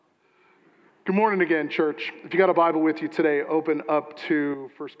Good morning again, church. If you got a Bible with you today, open up to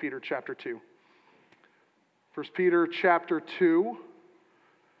 1 Peter chapter 2. 1 Peter chapter 2.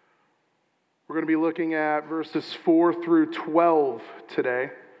 We're going to be looking at verses 4 through 12 today.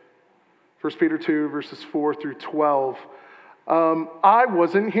 1 Peter 2, verses 4 through 12. I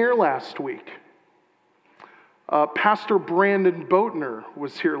wasn't here last week. Pastor Brandon Boatner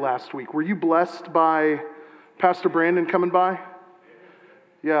was here last week. Were you blessed by Pastor Brandon coming by?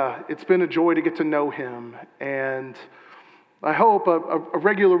 Yeah, it's been a joy to get to know him, and I hope a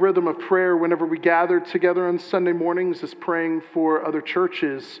regular rhythm of prayer whenever we gather together on Sunday mornings is praying for other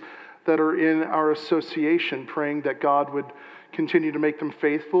churches that are in our association, praying that God would continue to make them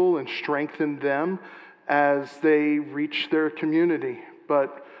faithful and strengthen them as they reach their community.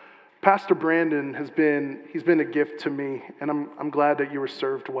 But Pastor Brandon he's been a gift to me, and I'm glad that you were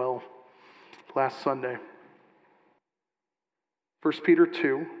served well last Sunday. 1 Peter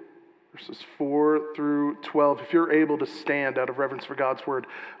 2, verses 4 through 12. If you're able to stand out of reverence for God's word,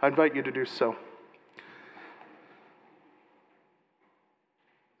 I invite you to do so.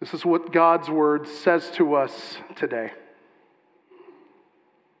 This is what God's word says to us today.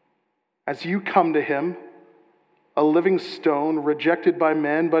 As you come to him, a living stone, rejected by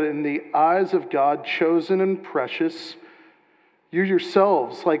men, but in the eyes of God, chosen and precious, you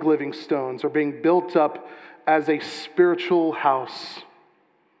yourselves, like living stones, are being built up as a spiritual house.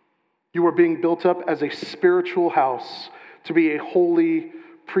 You are being built up as a spiritual house to be a holy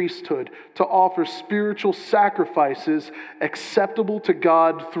priesthood, to offer spiritual sacrifices acceptable to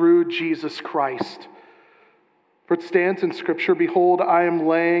God through Jesus Christ. For it stands in Scripture, behold, I am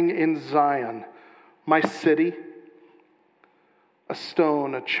laying in Zion, my city, a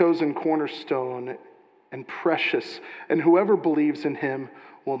stone, a chosen cornerstone, and precious, and whoever believes in him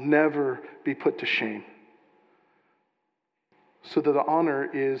will never be put to shame. So that the honor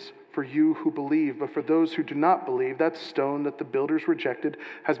is for you who believe, but for those who do not believe, that stone that the builders rejected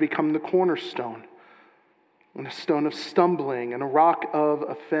has become the cornerstone, and a stone of stumbling and a rock of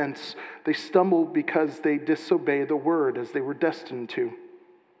offense. They stumble because they disobey the word as they were destined to.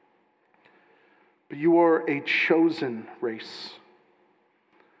 But you are a chosen race,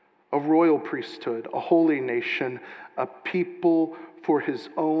 a royal priesthood, a holy nation, a people for his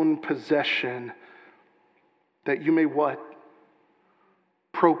own possession, that you may what?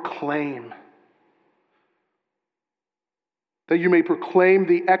 Proclaim. That you may proclaim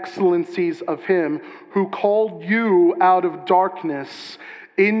the excellencies of him who called you out of darkness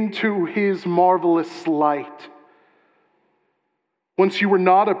into his marvelous light. Once you were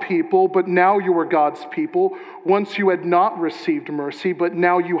not a people, but now you are God's people. Once you had not received mercy, but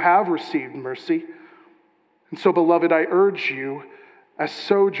now you have received mercy. And so, beloved, I urge you, as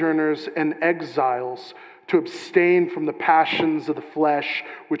sojourners and exiles, to abstain from the passions of the flesh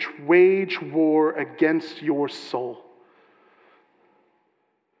which wage war against your soul.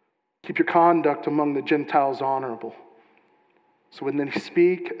 Keep your conduct among the Gentiles honorable, so when they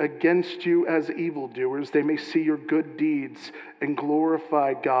speak against you as evildoers, they may see your good deeds and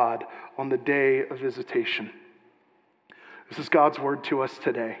glorify God on the day of visitation. This is God's word to us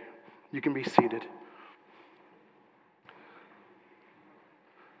today. You can be seated.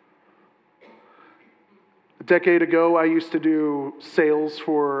 A decade ago, I used to do sales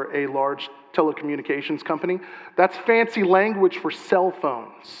for a large telecommunications company. That's fancy language for cell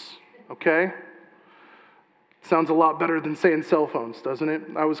phones, okay? Sounds a lot better than saying cell phones, doesn't it?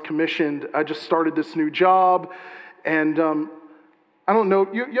 I was commissioned. I just started this new job, and I don't know,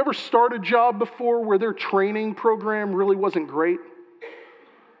 you ever start a job before where their training program really wasn't great?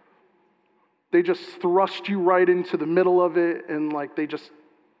 They just thrust you right into the middle of it, and they just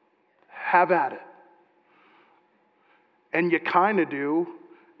have at it. And you kind of do,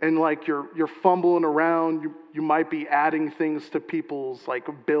 and you're fumbling around. You might be adding things to people's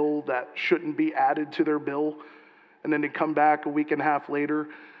bill that shouldn't be added to their bill, and then they come back a week and a half later,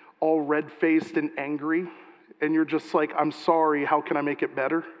 all red-faced and angry, and you're just like, I'm sorry, how can I make it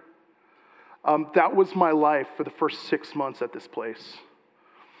better? That was my life for the first 6 months at this place.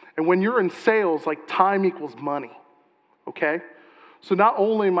 And when you're in sales, time equals money, okay? So not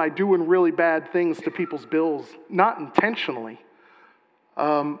only am I doing really bad things to people's bills, not intentionally,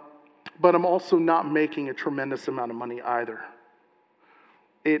 but I'm also not making a tremendous amount of money either.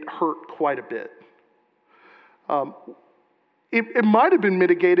 It hurt quite a bit. It might have been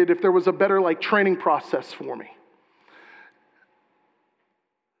mitigated if there was a better training process for me.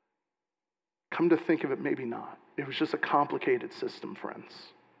 Come to think of it, maybe not. It was just a complicated system, friends.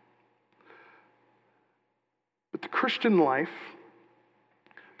 But the Christian life,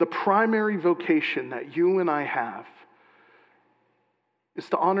 the primary vocation that you and I have, is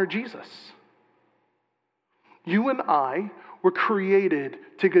to honor Jesus. You and I were created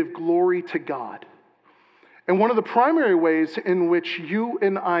to give glory to God. And one of the primary ways in which you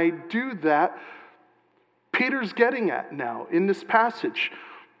and I do that, Peter's getting at now in this passage.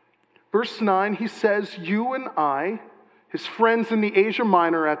 Verse 9, he says, you and I, his friends in the Asia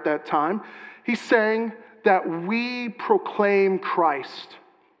Minor at that time, he's saying that we proclaim Christ.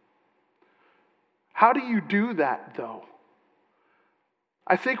 How do you do that, though?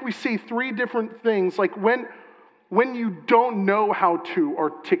 I think we see three different things. Like when you don't know how to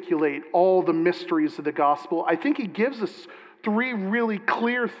articulate all the mysteries of the gospel, I think he gives us three really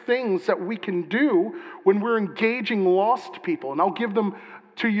clear things that we can do when we're engaging lost people. And I'll give them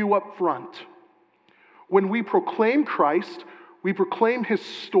to you up front. When we proclaim Christ, we proclaim his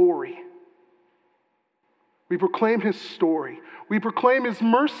story. We proclaim his story. We proclaim his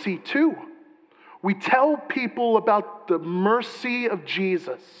mercy too. We tell people about the mercy of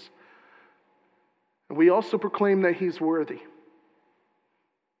Jesus. And we also proclaim that he's worthy.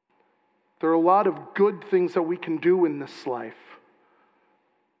 There are a lot of good things that we can do in this life.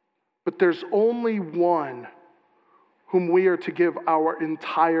 But there's only one whom we are to give our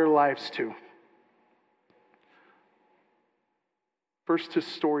entire lives to. First, his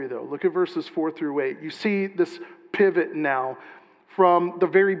story, though. Look at verses 4 through 8. You see this pivot now from the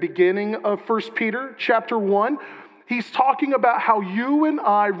very beginning of 1 Peter chapter 1. He's talking about how you and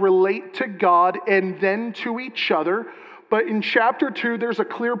I relate to God and then to each other. But in chapter 2, there's a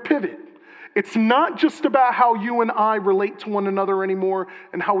clear pivot. It's not just about how you and I relate to one another anymore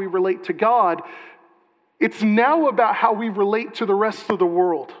and how we relate to God. It's now about how we relate to the rest of the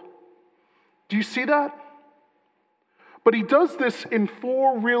world. Do you see that? But he does this in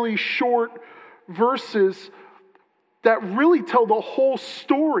 4 really short verses that really tell the whole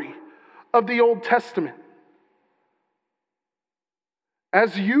story of the Old Testament.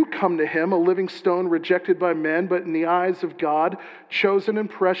 As you come to him, a living stone rejected by men, but in the eyes of God, chosen and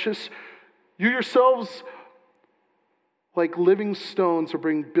precious, you yourselves, like living stones, are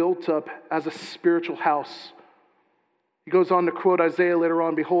being built up as a spiritual house. He goes on to quote Isaiah later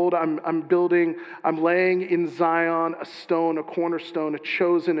on, behold, I'm laying in Zion a stone, a cornerstone, a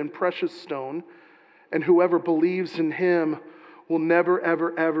chosen and precious stone, and whoever believes in him will never,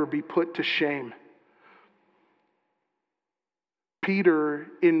 ever, ever be put to shame. Peter,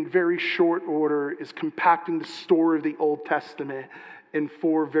 in very short order, is compacting the story of the Old Testament in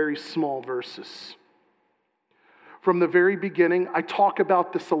 4 very small verses. From the very beginning, I talk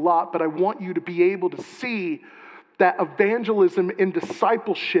about this a lot, but I want you to be able to see that evangelism and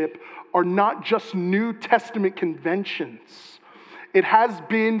discipleship are not just New Testament conventions. It has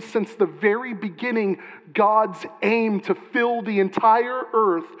been since the very beginning God's aim to fill the entire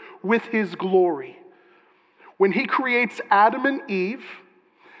earth with his glory. When he creates Adam and Eve,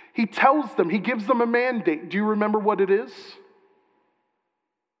 he tells them, he gives them a mandate. Do you remember what it is?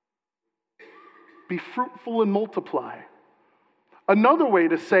 Be fruitful and multiply. Another way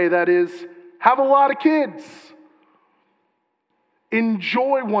to say that is, have a lot of kids.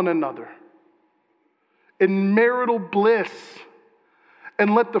 Enjoy one another in marital bliss.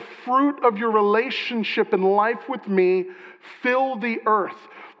 And let the fruit of your relationship and life with me fill the earth.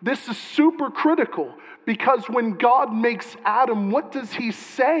 This is super critical because when God makes Adam, what does he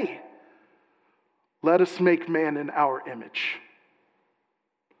say? Let us make man in our image.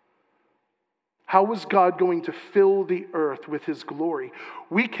 How is God going to fill the earth with his glory?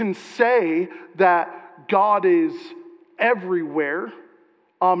 We can say that God is everywhere,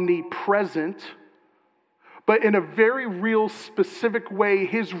 omnipresent, but in a very real, specific way,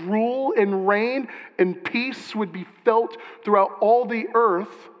 his rule and reign and peace would be felt throughout all the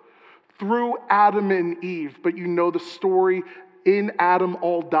earth through Adam and Eve. But you know the story. In Adam,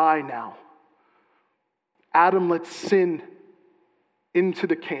 all die now. Adam lets sin into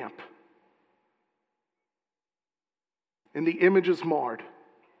the camp. And the image is marred.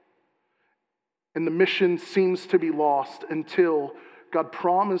 And the mission seems to be lost until God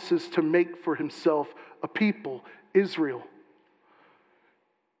promises to make for himself a people, Israel.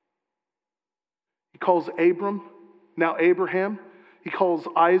 He calls Abram, now Abraham. He calls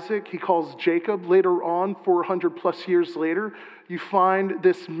Isaac. He calls Jacob. Later on, 400 plus years later, you find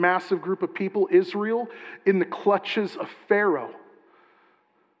this massive group of people, Israel, in the clutches of Pharaoh.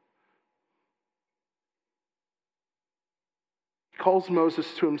 He calls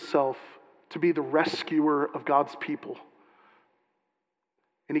Moses to himself to be the rescuer of God's people.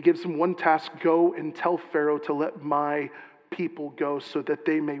 And he gives him one task: go and tell Pharaoh to let my people go so that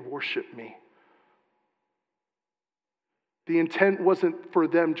they may worship me. The intent wasn't for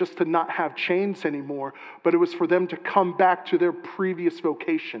them just to not have chains anymore, but it was for them to come back to their previous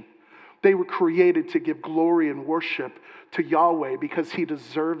vocation. They were created to give glory and worship to Yahweh because he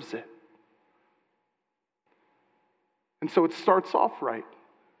deserves it. And so it starts off right.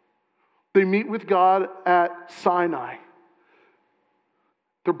 They meet with God at Sinai.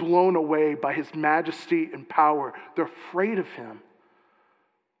 They're blown away by his majesty and power. They're afraid of him.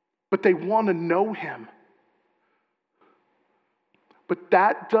 But they want to know him. But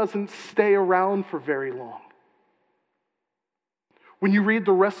that doesn't stay around for very long. When you read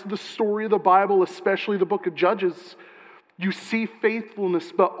the rest of the story of the Bible, especially the book of Judges, you see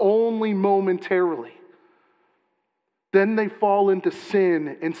faithfulness, but only momentarily. Then they fall into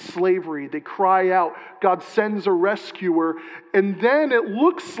sin and slavery. They cry out. God sends a rescuer. And then it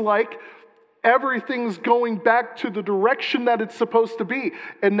looks like everything's going back to the direction that it's supposed to be.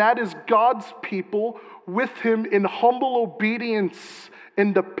 And that is God's people with him in humble obedience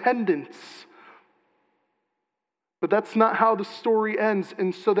and dependence. But that's not how the story ends.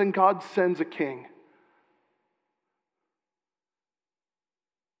 And so then God sends a king.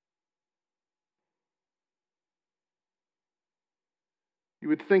 You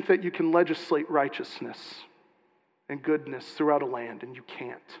would think that you can legislate righteousness and goodness throughout a land, and you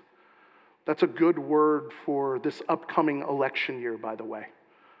can't. That's a good word for this upcoming election year, by the way.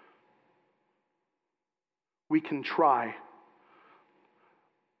 We can try.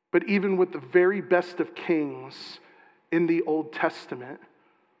 But even with the very best of kings in the Old Testament,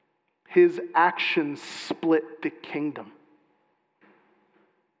 his actions split the kingdom.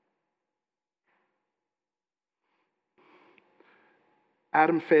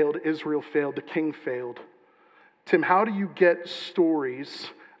 Adam failed, Israel failed, the king failed. Tim, how do you get stories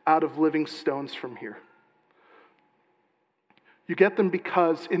out of living stones from here? You get them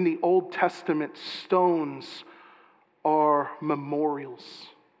because in the Old Testament, stones are memorials.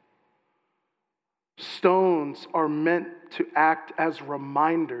 Stones are meant to act as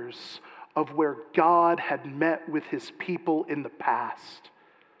reminders of where God had met with his people in the past.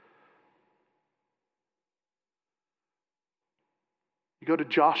 You go to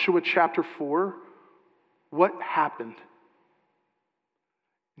Joshua chapter 4, what happened?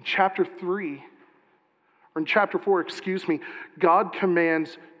 In chapter 4, God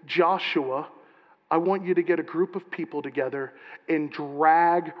commands Joshua, I want you to get a group of people together and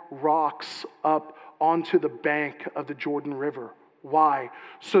drag rocks up onto the bank of the Jordan River. Why?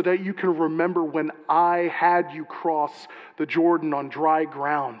 So that you can remember when I had you cross the Jordan on dry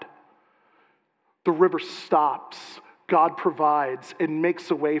ground. The river stops. God provides and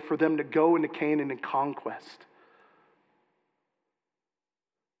makes a way for them to go into Canaan in conquest.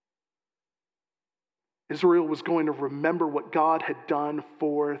 Israel was going to remember what God had done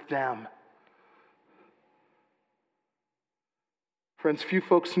for them. Friends, few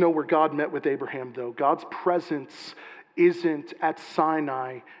folks know where God met with Abraham, though. God's presence isn't at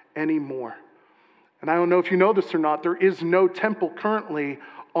Sinai anymore. And I don't know if you know this or not, there is no temple currently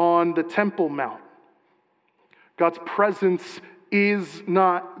on the Temple Mount. God's presence is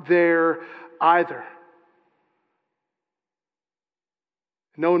not there either.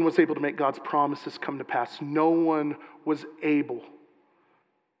 No one was able to make God's promises come to pass. No one was able.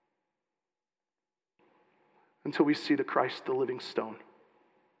 Until we see the Christ, the living stone.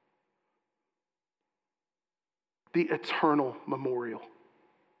 The eternal memorial.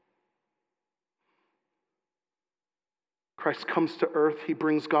 Christ comes to earth. He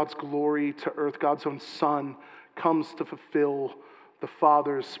brings God's glory to earth. God's own Son comes to fulfill the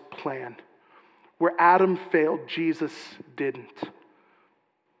Father's plan. Where Adam failed, Jesus didn't.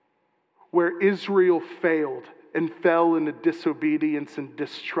 Where Israel failed and fell into disobedience and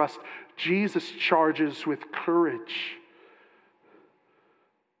distrust, Jesus charges with courage.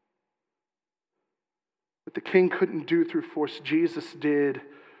 What the king couldn't do through force, Jesus did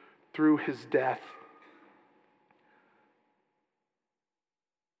through his death.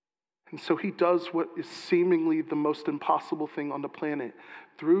 And so he does what is seemingly the most impossible thing on the planet.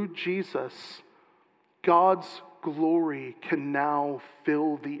 Through Jesus, God's glory can now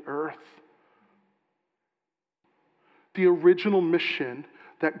fill the earth. The original mission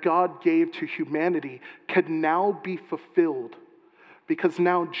that God gave to humanity can now be fulfilled because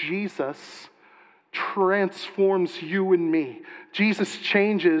now Jesus transforms you and me. Jesus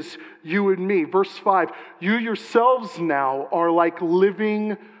changes you and me. Verse 5, you yourselves now are like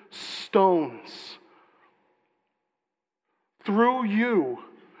living stones. Through you,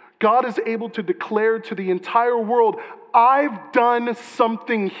 God is able to declare to the entire world, I've done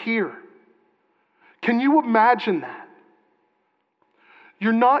something here. Can you imagine that?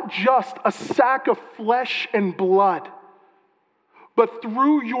 You're not just a sack of flesh and blood, but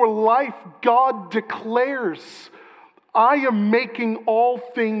through your life, God declares, I am making all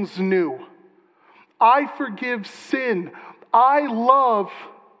things new. I forgive sin. I love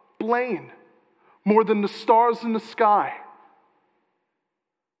Blaine more than the stars in the sky.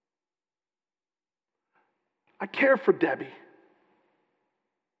 I care for Debbie.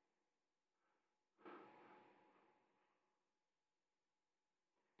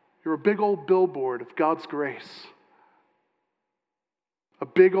 You're a big old billboard of God's grace. A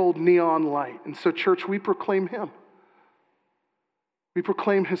big old neon light. And so, church, we proclaim him. We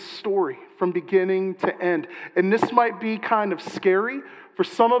proclaim his story from beginning to end. And this might be kind of scary for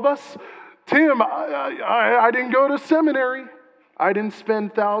some of us. Tim, I didn't go to seminary. I didn't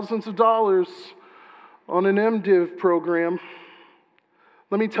spend thousands of dollars on an MDiv program.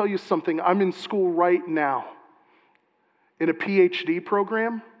 Let me tell you something. I'm in school right now in a PhD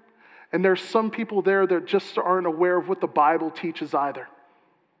program. And there's some people there that just aren't aware of what the Bible teaches either.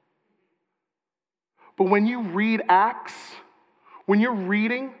 But when you read Acts, when you're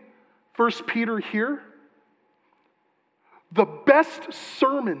reading 1 Peter here, the best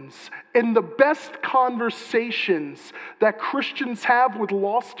sermons and the best conversations that Christians have with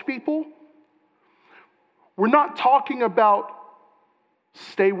lost people, we're not talking about,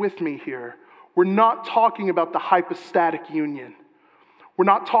 stay with me here, we're not talking about the hypostatic union. We're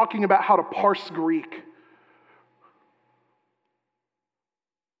not talking about how to parse Greek.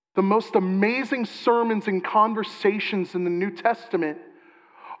 The most amazing sermons and conversations in the New Testament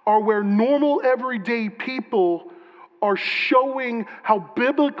are where normal, everyday people are showing how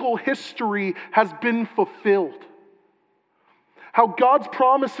biblical history has been fulfilled. How God's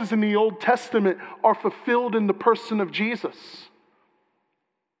promises in the Old Testament are fulfilled in the person of Jesus.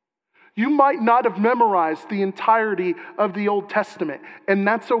 You might not have memorized the entirety of the Old Testament, and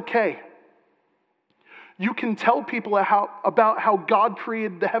that's okay. You can tell people about how God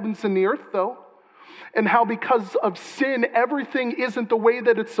created the heavens and the earth, though, and how because of sin, everything isn't the way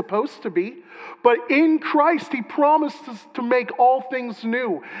that it's supposed to be. But in Christ, he promises to make all things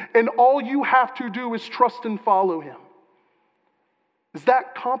new, and all you have to do is trust and follow him. Is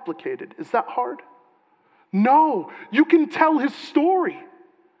that complicated? Is that hard? No, you can tell his story.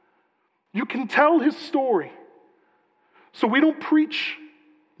 You can tell his story. So we don't preach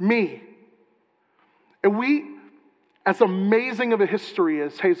me. And we, as amazing of a history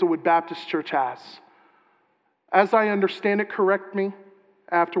as Hazelwood Baptist Church has, as I understand it, correct me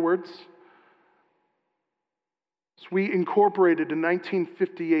afterwards, we incorporated in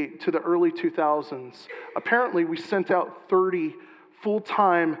 1958 to the early 2000s. Apparently, we sent out 30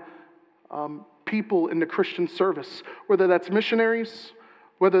 full-time people in the Christian service, whether that's missionaries,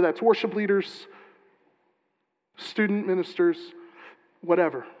 whether that's worship leaders, student ministers,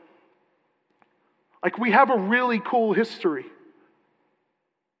 whatever. Like, we have a really cool history.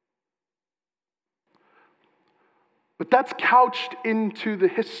 But that's couched into the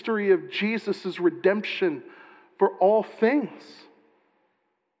history of Jesus' redemption for all things.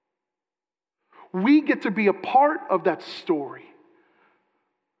 We get to be a part of that story.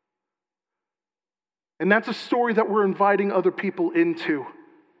 And that's a story that we're inviting other people into.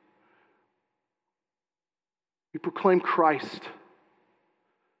 We proclaim Christ.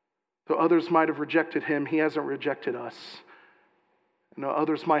 Though others might have rejected him, he hasn't rejected us. And though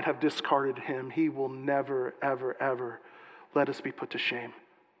others might have discarded him, he will never, ever, ever let us be put to shame.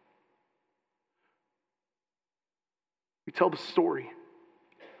 We tell the story,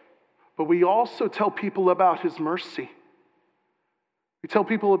 but we also tell people about his mercy. We tell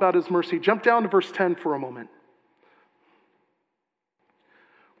people about his mercy. Jump down to verse 10 for a moment.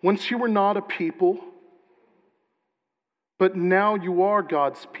 Once you were not a people, but now you are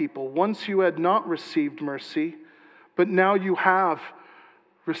God's people. Once you had not received mercy, but now you have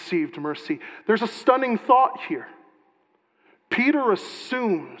received mercy. There's a stunning thought here. Peter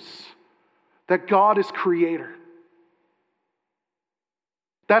assumes that God is creator.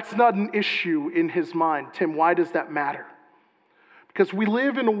 That's not an issue in his mind. Tim, why does that matter? Because we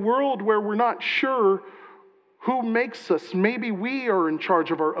live in a world where we're not sure who makes us. Maybe we are in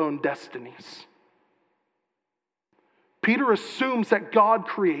charge of our own destinies. Peter assumes that God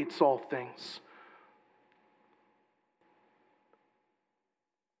creates all things.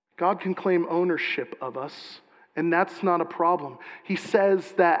 God can claim ownership of us, and that's not a problem. He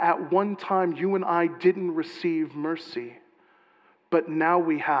says that at one time you and I didn't receive mercy, but now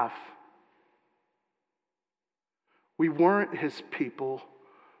we have. We weren't his people,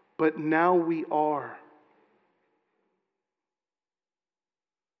 but now we are.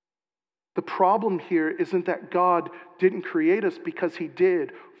 The problem here isn't that God didn't create us, because he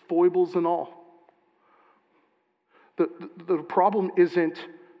did, foibles and all. The problem isn't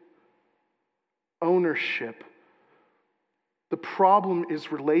ownership. The problem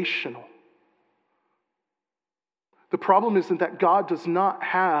is relational. The problem isn't that God does not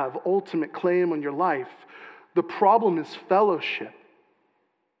have ultimate claim on your life. The problem is fellowship.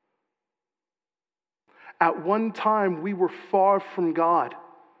 At one time, we were far from God.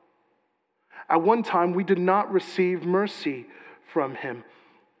 At one time, we did not receive mercy from him.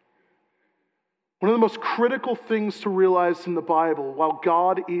 One of the most critical things to realize in the Bible, while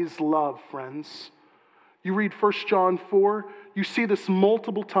God is love, friends, you read 1 John 4, you see this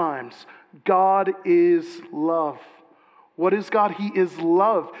multiple times. God is love. What is God? He is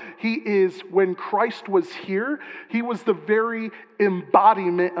love. He is, when Christ was here, he was the very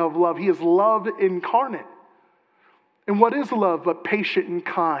embodiment of love. He is love incarnate. And what is love but patient and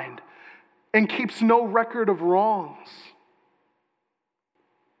kind, and keeps no record of wrongs?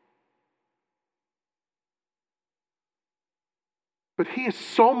 But he is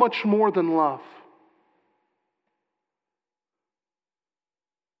so much more than love.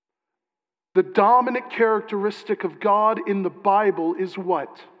 The dominant characteristic of God in the Bible is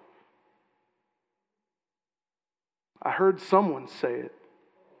what? I heard someone say it.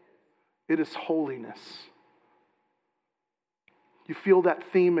 It is holiness. You feel that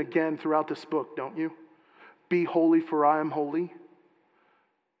theme again throughout this book, don't you? Be holy, for I am holy.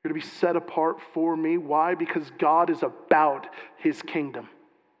 You're going to be set apart for me. Why? Because God is about his kingdom.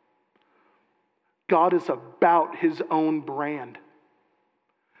 God is about his own brand.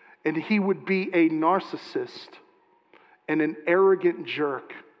 And he would be a narcissist and an arrogant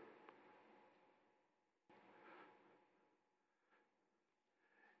jerk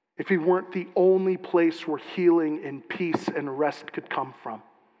if he weren't the only place where healing and peace and rest could come from.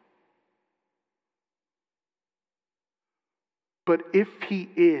 But if he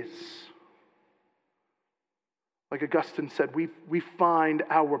is, like Augustine said, we find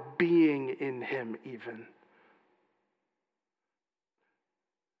our being in him even.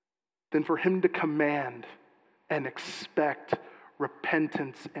 Then for him to command and expect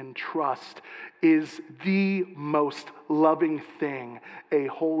repentance and trust is the most loving thing a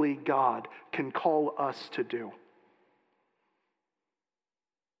holy God can call us to do.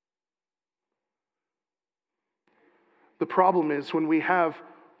 The problem is when we have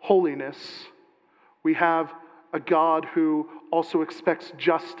holiness, we have a God who also expects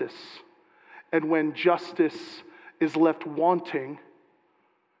justice. And when justice is left wanting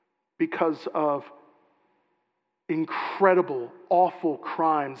because of incredible, awful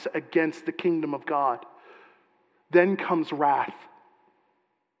crimes against the kingdom of God, then comes wrath.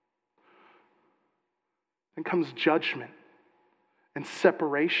 Then comes judgment and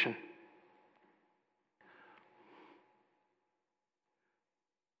separation.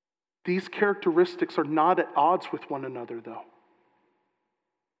 These characteristics are not at odds with one another, though.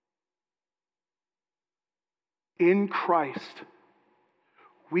 In Christ,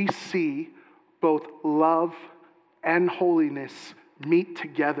 we see both love and holiness meet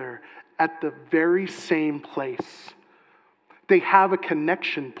together at the very same place. They have a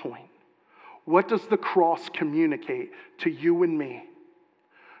connection point. What does the cross communicate to you and me?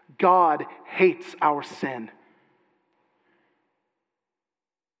 God hates our sin.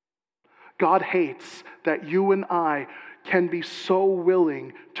 God hates that you and I can be so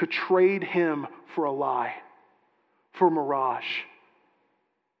willing to trade him for a lie, for a mirage.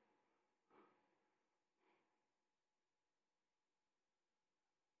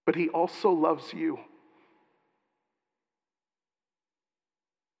 But he also loves you.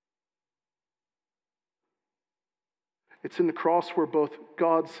 It's in the cross where both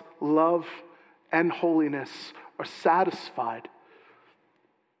God's love and holiness are satisfied.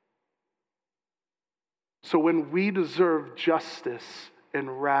 So when we deserve justice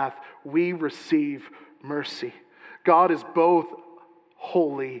and wrath, we receive mercy. God is both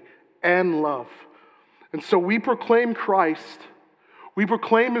holy and love. And so we proclaim Christ. We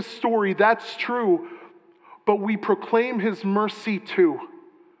proclaim his story, that's true, but we proclaim his mercy too.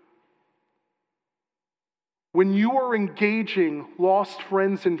 When you are engaging lost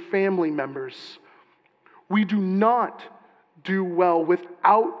friends and family members, we do not do well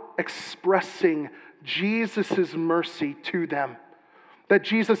without expressing Jesus' mercy to them. That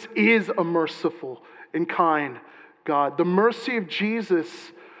Jesus is a merciful and kind God. The mercy of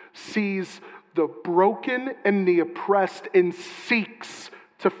Jesus sees the broken and the oppressed and seeks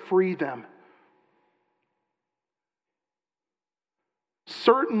to free them.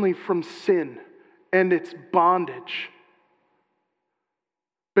 Certainly from sin and its bondage.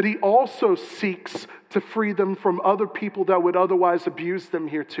 But he also seeks to free them from other people that would otherwise abuse them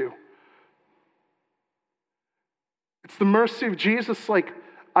here too. It's the mercy of Jesus, like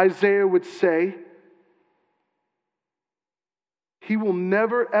Isaiah would say, He will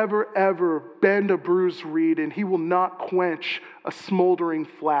never, ever, ever bend a bruised reed, and he will not quench a smoldering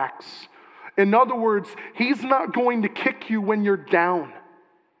flax. In other words, he's not going to kick you when you're down.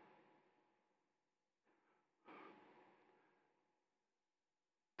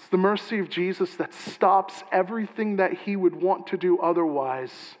 It's the mercy of Jesus that stops everything that he would want to do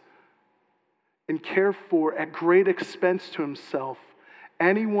otherwise and care for at great expense to himself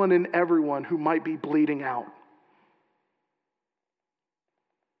anyone and everyone who might be bleeding out.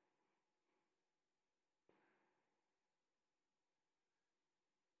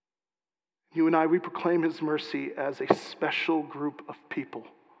 You and I, we proclaim his mercy as a special group of people.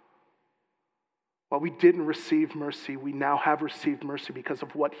 While we didn't receive mercy, we now have received mercy because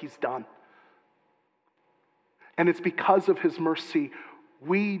of what he's done. And it's because of his mercy,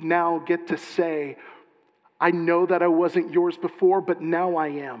 we now get to say, I know that I wasn't yours before, but now I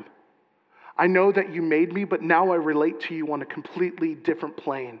am. I know that you made me, but now I relate to you on a completely different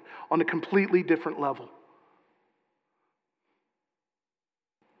plane, on a completely different level.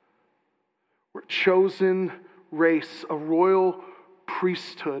 We're a chosen race, a royal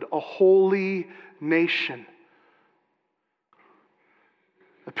priesthood, a holy nation,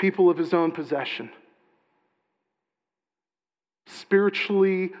 a people of his own possession.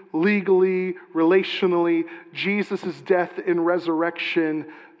 Spiritually, legally, relationally, Jesus' death and resurrection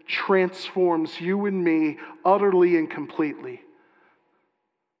transforms you and me utterly and completely.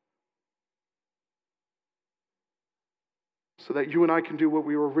 So that you and I can do what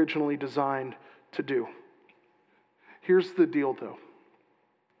we were originally designed to do. Here's the deal, though.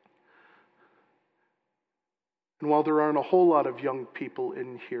 And while there aren't a whole lot of young people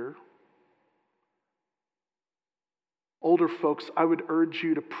in here, older folks, I would urge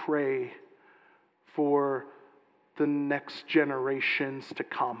you to pray for the next generations to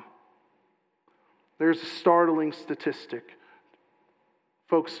come. There's a startling statistic.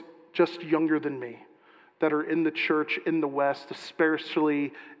 Folks just younger than me that are in the church in the West,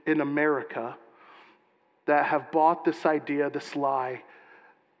 especially in America, that have bought this idea, this lie,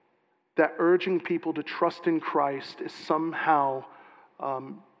 that urging people to trust in Christ is somehow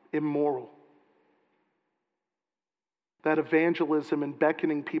immoral. That evangelism and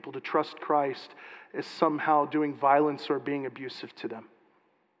beckoning people to trust Christ is somehow doing violence or being abusive to them.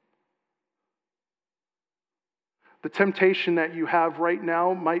 The temptation that you have right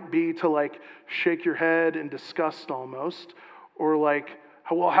now might be to shake your head in disgust almost, or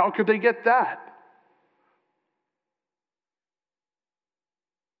well, how could they get that?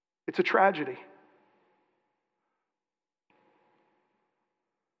 It's a tragedy.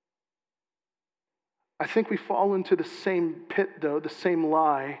 I think we fall into the same pit, though, the same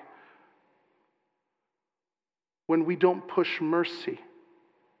lie, when we don't push mercy.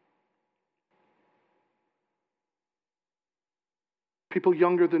 People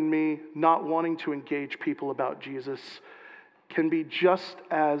younger than me not wanting to engage people about Jesus can be just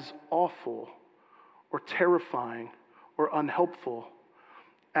as awful or terrifying or unhelpful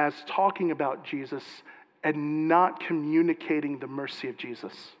as talking about Jesus and not communicating the mercy of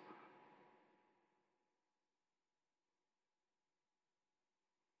Jesus.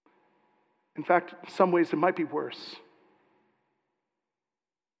 In fact, in some ways it might be worse.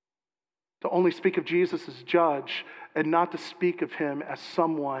 To only speak of Jesus as judge and not to speak of him as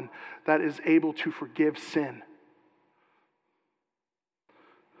someone that is able to forgive sin.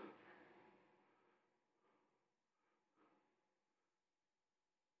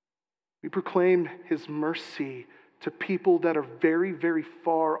 We proclaim his mercy to people that are very, very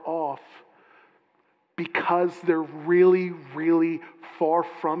far off because they're really, really far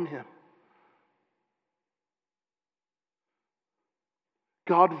from him.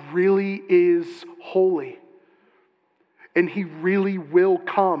 God really is holy, and he really will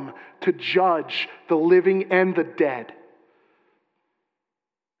come to judge the living and the dead.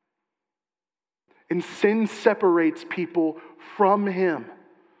 And sin separates people from him.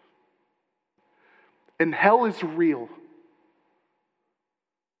 And hell is real.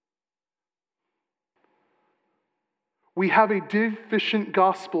 We have a deficient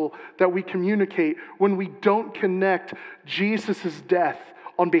gospel that we communicate when we don't connect Jesus' death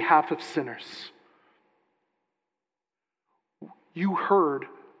on behalf of sinners. You heard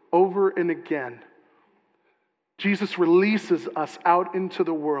over and again, Jesus releases us out into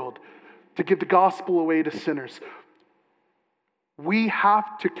the world to give the gospel away to sinners. We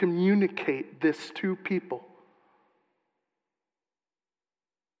have to communicate this to people.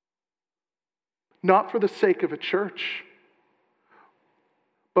 Not for the sake of a church,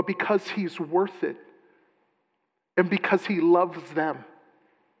 but because he's worth it and because he loves them.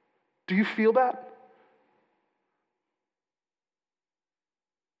 Do you feel that?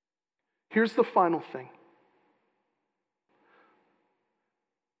 Here's the final thing.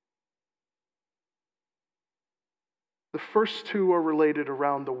 The first two are related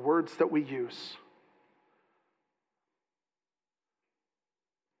around the words that we use.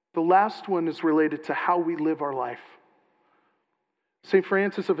 The last one is related to how we live our life. St.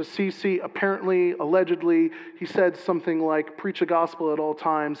 Francis of Assisi, apparently, allegedly, he said something like, preach the gospel at all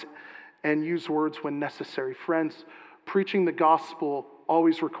times and use words when necessary. Friends, preaching the gospel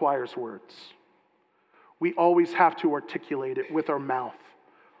always requires words. We always have to articulate it with our mouth.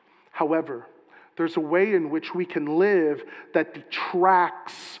 However, there's a way in which we can live that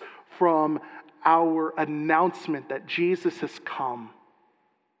detracts from our announcement that Jesus has come.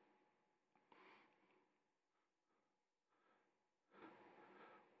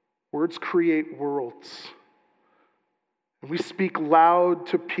 Words create worlds. And we speak loud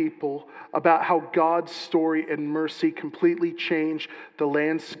to people about how God's story and mercy completely change the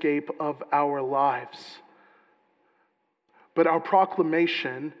landscape of our lives. But our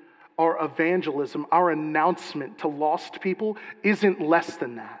proclamation, our evangelism, our announcement to lost people isn't less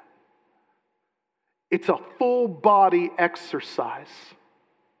than that. It's a full body exercise.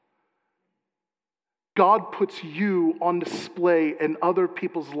 God puts you on display in other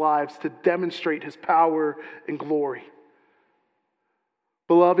people's lives to demonstrate his power and glory.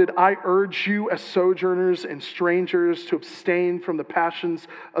 Beloved, I urge you as sojourners and strangers to abstain from the passions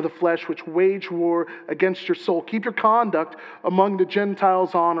of the flesh which wage war against your soul. Keep your conduct among the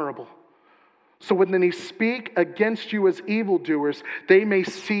Gentiles honorable. So when they speak against you as evildoers, they may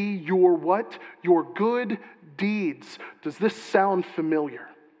see your what? Your good deeds. Does this sound familiar?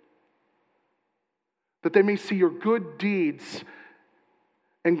 That they may see your good deeds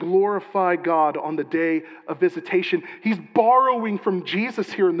and glorify God on the day of visitation. He's borrowing from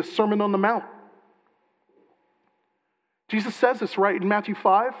Jesus here in the Sermon on the Mount. Jesus says this right in Matthew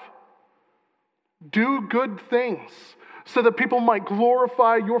 5. Do good things so that people might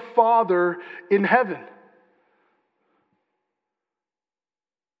glorify your Father in heaven.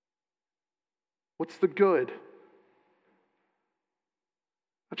 What's the good?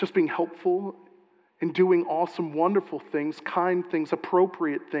 Not just being helpful and doing awesome, wonderful things, kind things,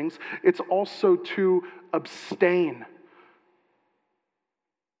 appropriate things. It's also to abstain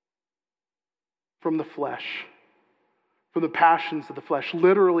from the flesh, from the passions of the flesh.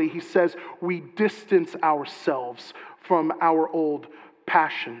 Literally, he says we distance ourselves from our old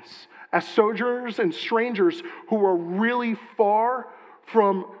passions. As sojourners and strangers who are really far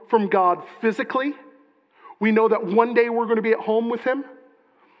from God physically, we know that one day we're going to be at home with him.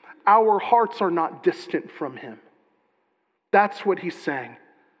 Our hearts are not distant from him. That's what he's saying.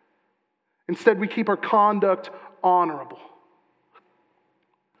 Instead, we keep our conduct honorable.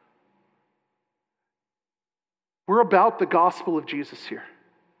 We're about the gospel of Jesus here.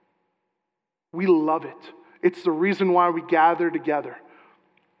 We love it. It's the reason why we gather together.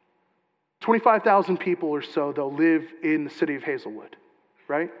 25,000 people or so, they'll live in the city of Hazelwood,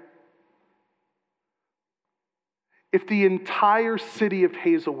 right? If the entire city of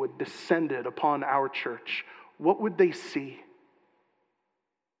Hazelwood descended upon our church, what would they see?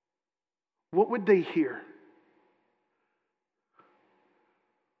 What would they hear?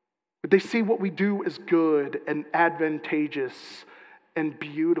 Would they see what we do as good and advantageous and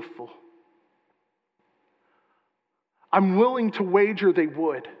beautiful? I'm willing to wager they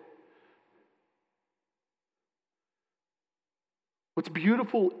would. What's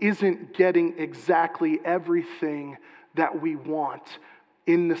beautiful isn't getting exactly everything that we want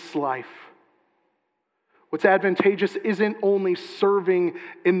in this life. What's advantageous isn't only serving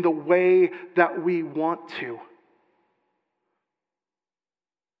in the way that we want to.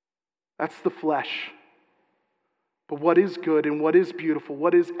 That's the flesh. But what is good and what is beautiful,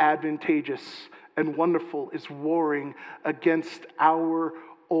 what is advantageous and wonderful is warring against our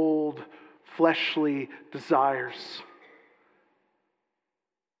old fleshly desires.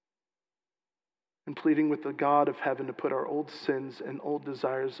 And pleading with the God of heaven to put our old sins and old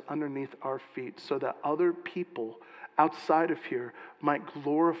desires underneath our feet so that other people outside of here might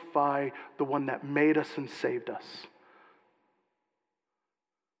glorify the one that made us and saved us.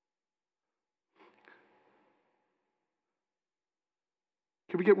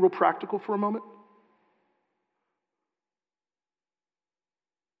 Can we get real practical for a moment?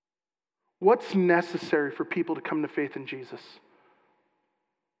 What's necessary for people to come to faith in Jesus?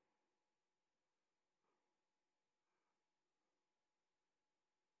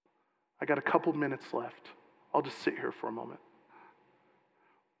 I got a couple minutes left. I'll just sit here for a moment.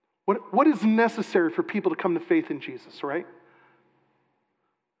 What is necessary for people to come to faith in Jesus, right?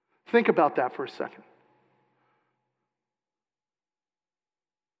 Think about that for a second.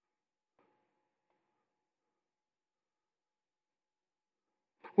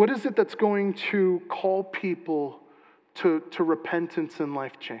 What is it that's going to call people to repentance and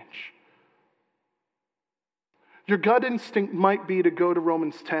life change? Your gut instinct might be to go to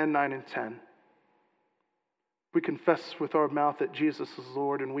Romans 10, 9, and 10. We confess with our mouth that Jesus is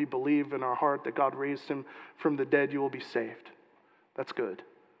Lord, and we believe in our heart that God raised him from the dead, you will be saved. That's good.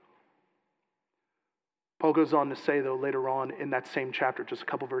 Paul goes on to say, though, later on in that same chapter, just a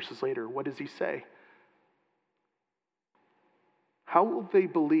couple verses later, what does he say? How will they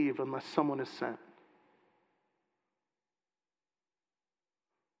believe unless someone is sent?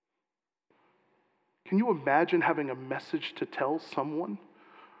 Can you imagine having a message to tell someone,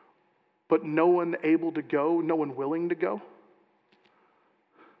 but no one able to go, no one willing to go?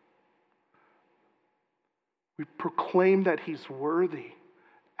 We proclaim that he's worthy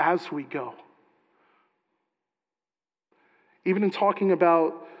as we go. Even in talking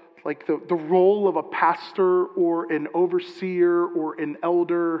about like the role of a pastor or an overseer or an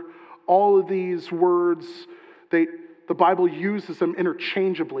elder, all of these words, the Bible uses them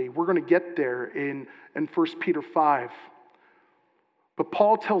interchangeably. We're going to get there in 1 Peter 5. But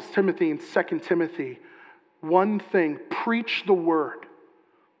Paul tells Timothy in 2 Timothy, one thing, preach the word.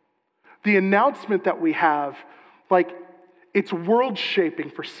 The announcement that we have, like, it's world-shaping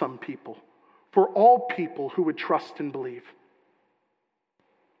for some people, for all people who would trust and believe.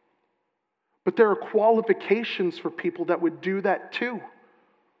 But there are qualifications for people that would do that too.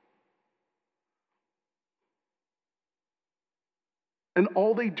 And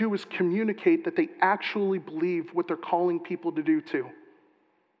all they do is communicate that they actually believe what they're calling people to do too.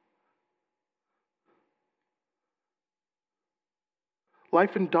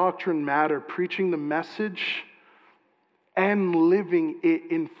 Life and doctrine matter. Preaching the message and living it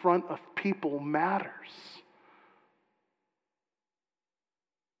in front of people matters.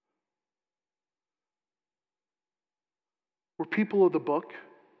 We're people of the book.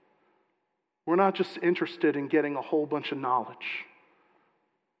 We're not just interested in getting a whole bunch of knowledge.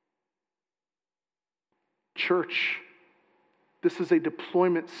 Church, this is a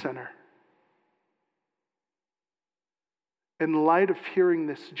deployment center. In light of hearing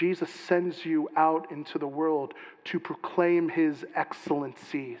this, Jesus sends you out into the world to proclaim his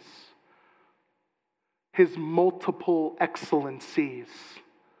excellencies, his multiple excellencies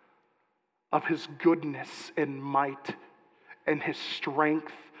of his goodness and might and his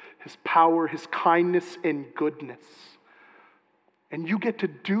strength, his power, his kindness and goodness. And you get to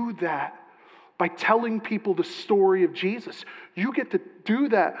do that by telling people the story of Jesus. You get to do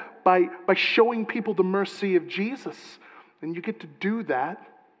that by showing people the mercy of Jesus. And you get to do that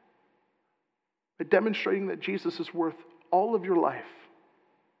by demonstrating that Jesus is worth all of your life.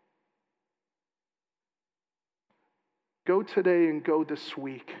 Go today and go this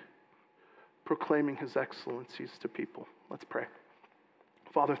week proclaiming his excellencies to people. Let's pray.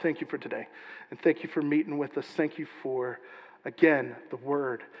 Father, thank you for today. And thank you for meeting with us. Thank you for, again, the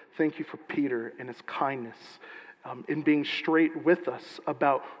word. Thank you for Peter and his kindness in being straight with us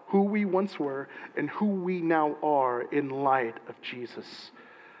about who we once were and who we now are in light of Jesus.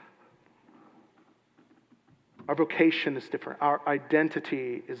 Our vocation is different. Our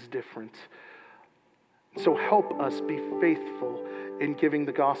identity is different. So help us be faithful in giving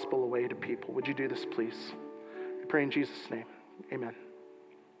the gospel away to people. Would you do this, please? We pray in Jesus' name. Amen.